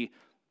be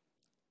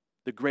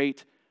the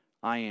great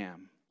I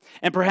am.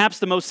 And perhaps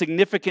the most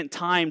significant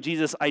time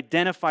Jesus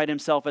identified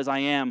himself as I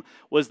am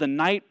was the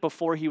night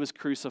before he was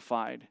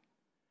crucified.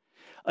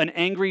 An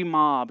angry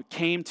mob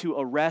came to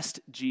arrest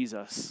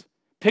Jesus.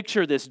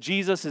 Picture this,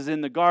 Jesus is in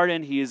the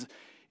garden, he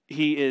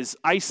is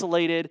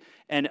isolated,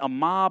 and a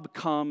mob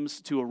comes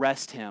to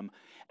arrest him.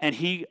 And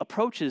he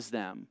approaches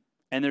them,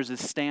 and there's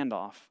this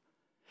standoff.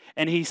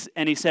 And he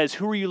says,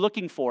 who are you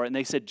looking for? And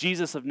they said,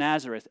 Jesus of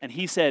Nazareth. And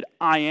he said,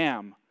 I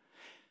am.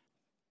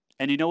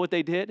 And you know what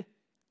they did?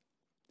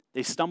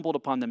 They stumbled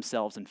upon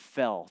themselves and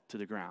fell to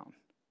the ground.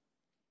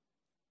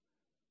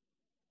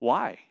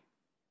 Why?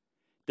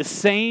 The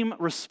same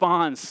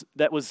response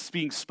that was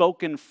being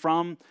spoken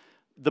from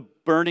the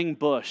burning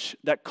bush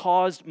that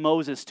caused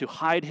Moses to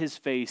hide his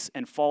face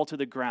and fall to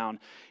the ground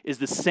is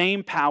the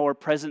same power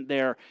present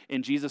there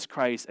in Jesus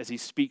Christ as he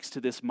speaks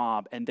to this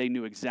mob, and they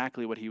knew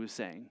exactly what he was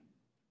saying.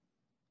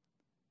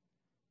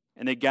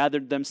 And they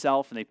gathered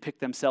themselves and they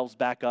picked themselves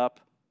back up.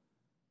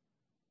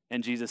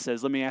 And Jesus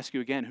says, let me ask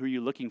you again, who are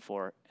you looking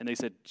for? And they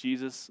said,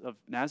 Jesus of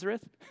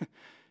Nazareth?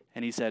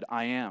 And he said,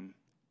 I am.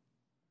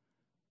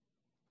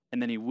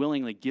 And then he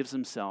willingly gives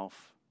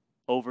himself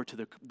over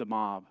to the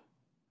mob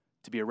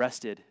to be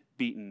arrested,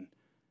 beaten,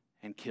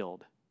 and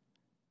killed.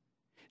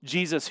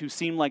 Jesus, who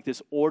seemed like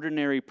this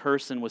ordinary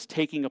person, was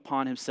taking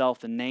upon himself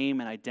the name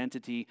and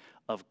identity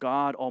of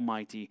God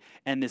Almighty.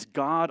 And this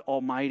God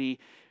Almighty,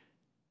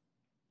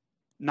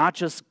 not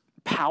just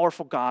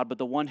powerful God, but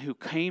the one who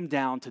came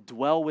down to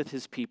dwell with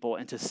his people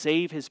and to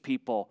save his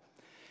people,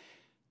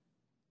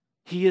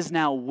 he is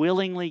now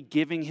willingly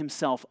giving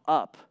himself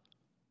up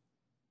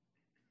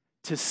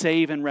to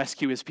save and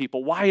rescue his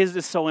people. Why is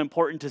this so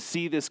important to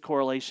see this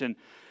correlation?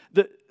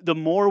 The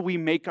more we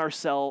make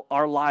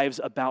our lives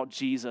about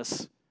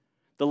Jesus,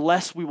 the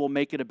less we will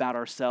make it about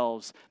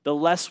ourselves, the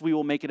less we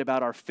will make it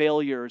about our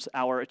failures,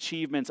 our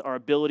achievements, our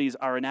abilities,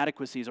 our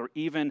inadequacies, or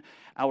even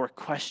our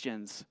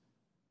questions.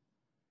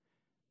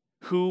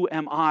 who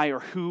am I or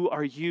who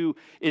are you?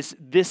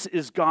 This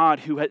is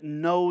God who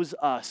knows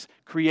us,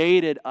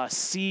 created us,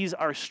 sees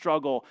our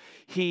struggle.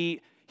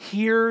 He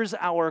hears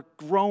our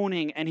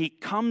groaning, and he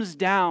comes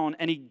down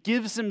and he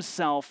gives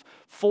himself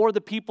for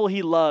the people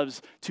he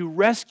loves to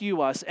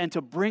rescue us and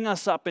to bring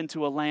us up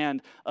into a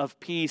land of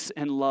peace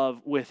and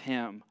love with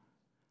him.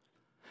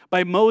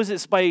 By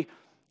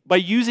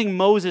using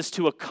Moses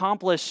to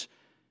accomplish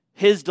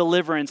his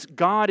deliverance,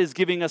 God is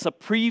giving us a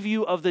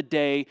preview of the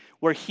day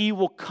where he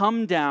will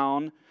come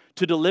down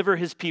to deliver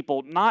his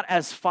people, not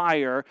as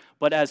fire,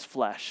 but as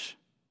flesh.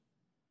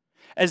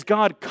 As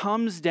God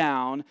comes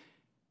down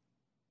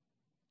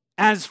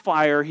as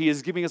fire, he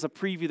is giving us a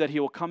preview that he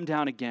will come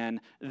down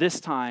again,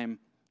 this time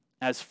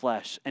as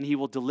flesh, and he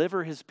will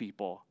deliver his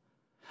people,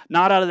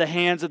 not out of the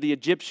hands of the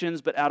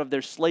Egyptians, but out of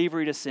their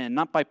slavery to sin,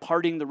 not by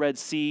parting the Red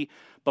Sea,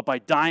 but by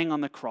dying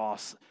on the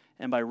cross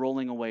and by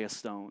rolling away a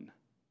stone.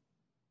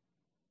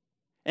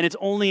 And it's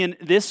only in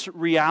this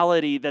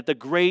reality that the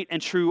great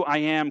and true I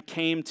Am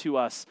came to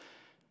us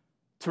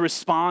to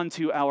respond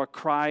to our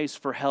cries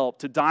for help,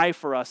 to die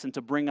for us and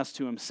to bring us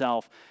to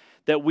himself,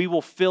 that we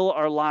will fill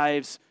our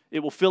lives, it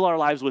will fill our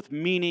lives with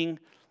meaning,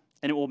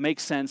 and it will make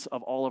sense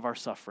of all of our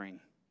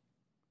suffering.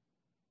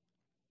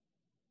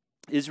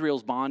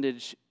 Israel's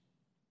bondage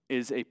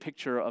is a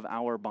picture of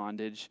our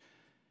bondage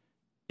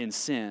in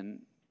sin.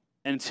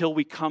 And until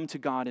we come to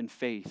God in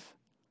faith,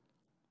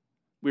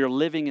 we are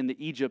living in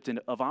the Egypt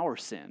of our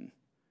sin.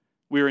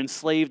 We are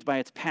enslaved by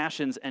its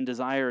passions and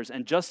desires.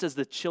 And just as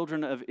the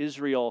children of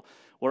Israel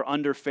were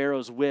under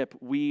Pharaoh's whip,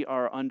 we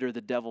are under the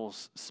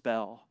devil's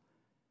spell.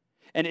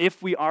 And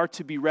if we are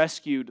to be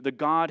rescued, the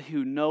God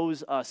who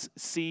knows us,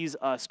 sees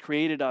us,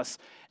 created us,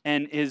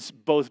 and is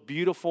both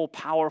beautiful,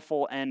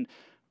 powerful, and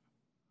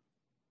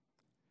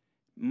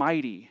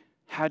mighty,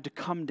 had to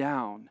come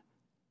down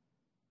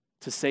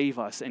to save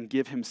us and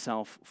give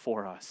himself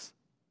for us.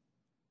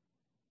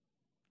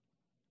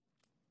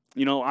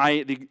 You know,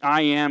 the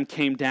I Am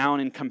came down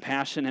in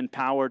compassion and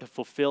power to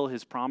fulfill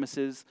his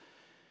promises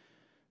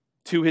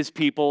to his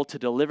people, to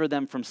deliver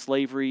them from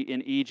slavery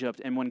in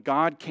Egypt. And when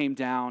God came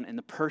down in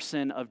the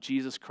person of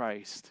Jesus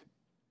Christ,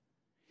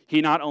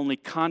 he not only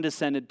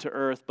condescended to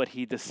earth, but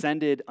he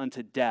descended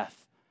unto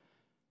death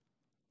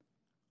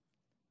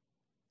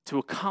to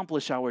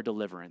accomplish our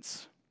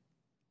deliverance.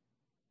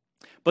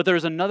 But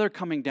there's another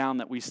coming down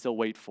that we still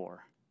wait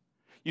for.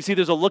 You see,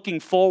 there's a looking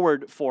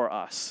forward for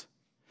us.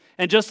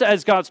 And just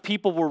as God's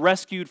people were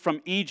rescued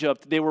from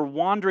Egypt, they were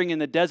wandering in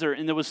the desert,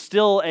 and there was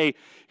still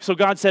so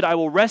God said, I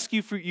will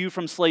rescue you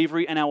from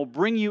slavery, and I will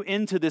bring you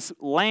into this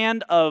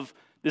land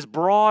this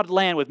broad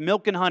land with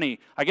milk and honey.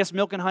 I guess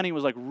milk and honey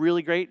was like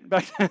really great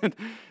back then.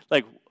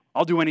 Like,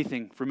 I'll do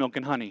anything for milk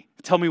and honey.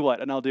 Tell me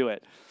what, and I'll do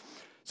it.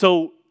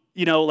 So,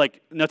 you know,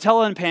 like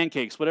Nutella and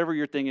pancakes, whatever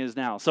your thing is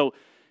now. So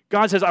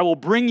God says, I will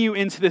bring you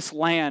into this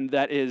land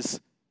that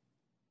is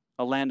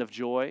a land of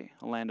joy,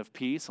 a land of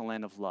peace, a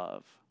land of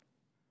love.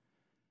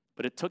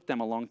 But it took them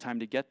a long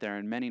time to get there,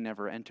 and many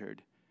never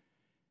entered.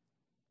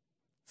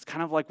 It's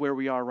kind of like where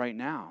we are right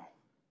now.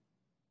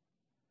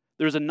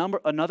 There's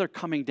another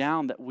coming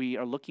down that we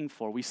are looking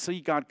for. We see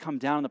God come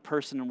down in the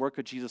person and work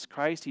of Jesus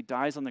Christ. He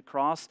dies on the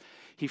cross.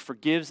 He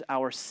forgives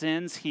our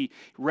sins. He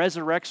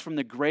resurrects from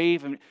the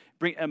grave and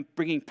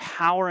bringing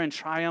power and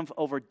triumph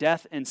over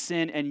death and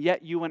sin. And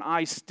yet you and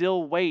I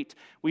still wait.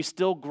 We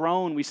still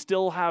groan. We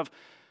still have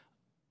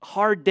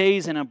hard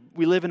days, and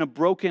we live in a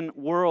broken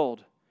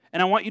world.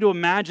 And I want you to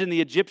imagine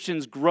the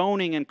Egyptians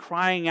groaning and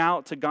crying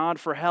out to God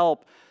for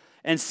help,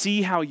 and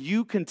see how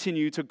you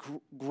continue to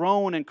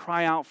groan and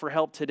cry out for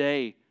help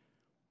today.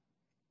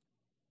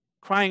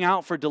 Crying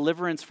out for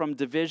deliverance from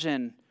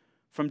division,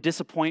 from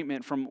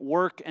disappointment, from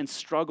work and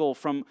struggle,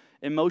 from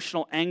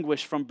emotional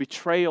anguish, from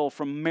betrayal,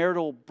 from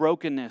marital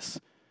brokenness,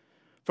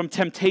 from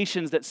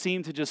temptations that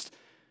seem to just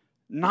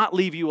not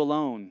leave you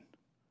alone,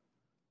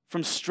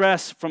 from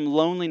stress, from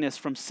loneliness,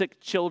 from sick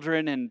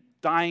children and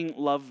dying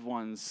loved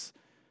ones.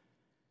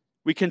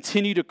 We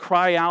continue to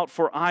cry out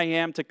for I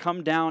Am to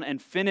come down and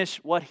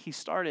finish what he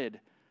started.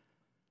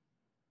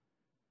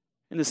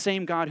 And the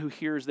same God who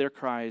hears their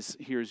cries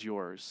hears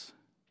yours.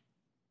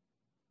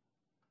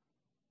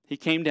 He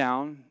came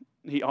down,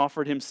 he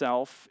offered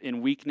himself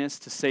in weakness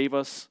to save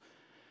us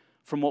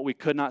from what we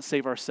could not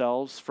save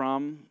ourselves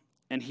from,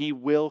 and he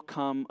will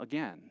come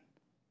again.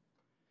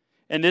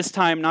 And this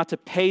time not to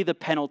pay the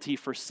penalty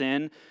for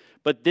sin,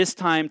 but this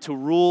time to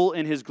rule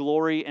in his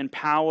glory and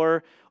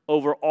power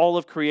over all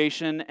of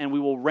creation, and we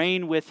will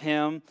reign with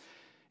him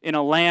in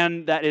a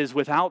land that is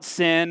without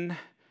sin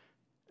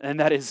and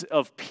that is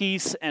of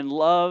peace and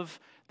love,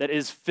 that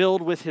is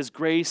filled with his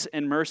grace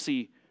and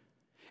mercy.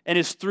 And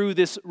it's through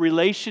this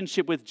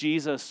relationship with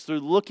Jesus,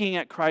 through looking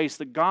at Christ,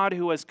 the God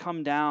who has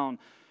come down,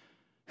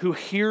 who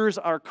hears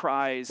our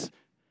cries,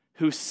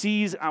 who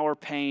sees our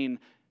pain,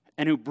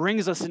 and who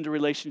brings us into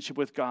relationship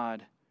with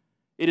God.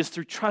 It is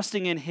through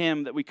trusting in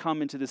him that we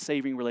come into the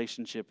saving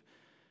relationship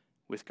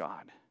with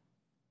God.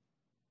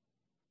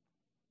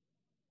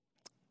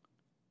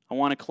 I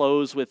want to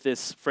close with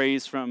this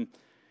phrase from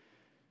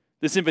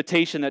This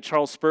invitation that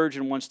Charles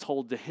Spurgeon once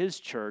told to his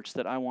church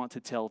that I want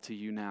to tell to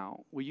you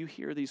now. Will you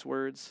hear these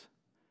words?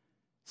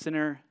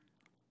 Sinner,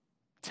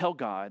 tell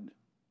God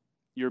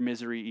your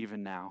misery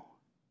even now,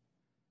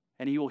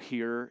 and He will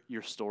hear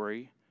your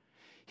story.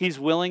 He's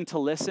willing to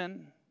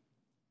listen,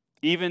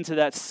 even to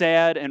that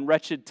sad and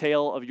wretched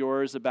tale of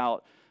yours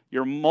about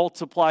your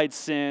multiplied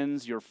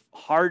sins, your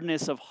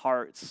hardness of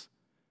hearts,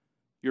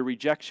 your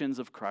rejections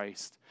of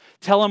Christ.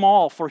 Tell Him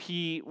all, for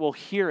He will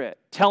hear it.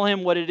 Tell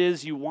Him what it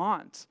is you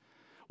want.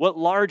 What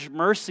large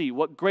mercy,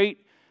 what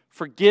great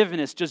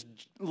forgiveness. Just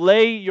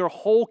lay your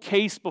whole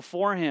case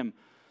before Him.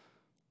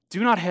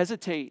 Do not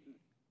hesitate.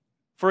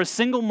 For a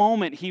single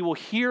moment, He will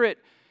hear it,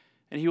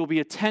 and He will be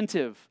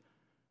attentive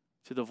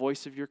to the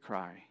voice of your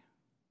cry.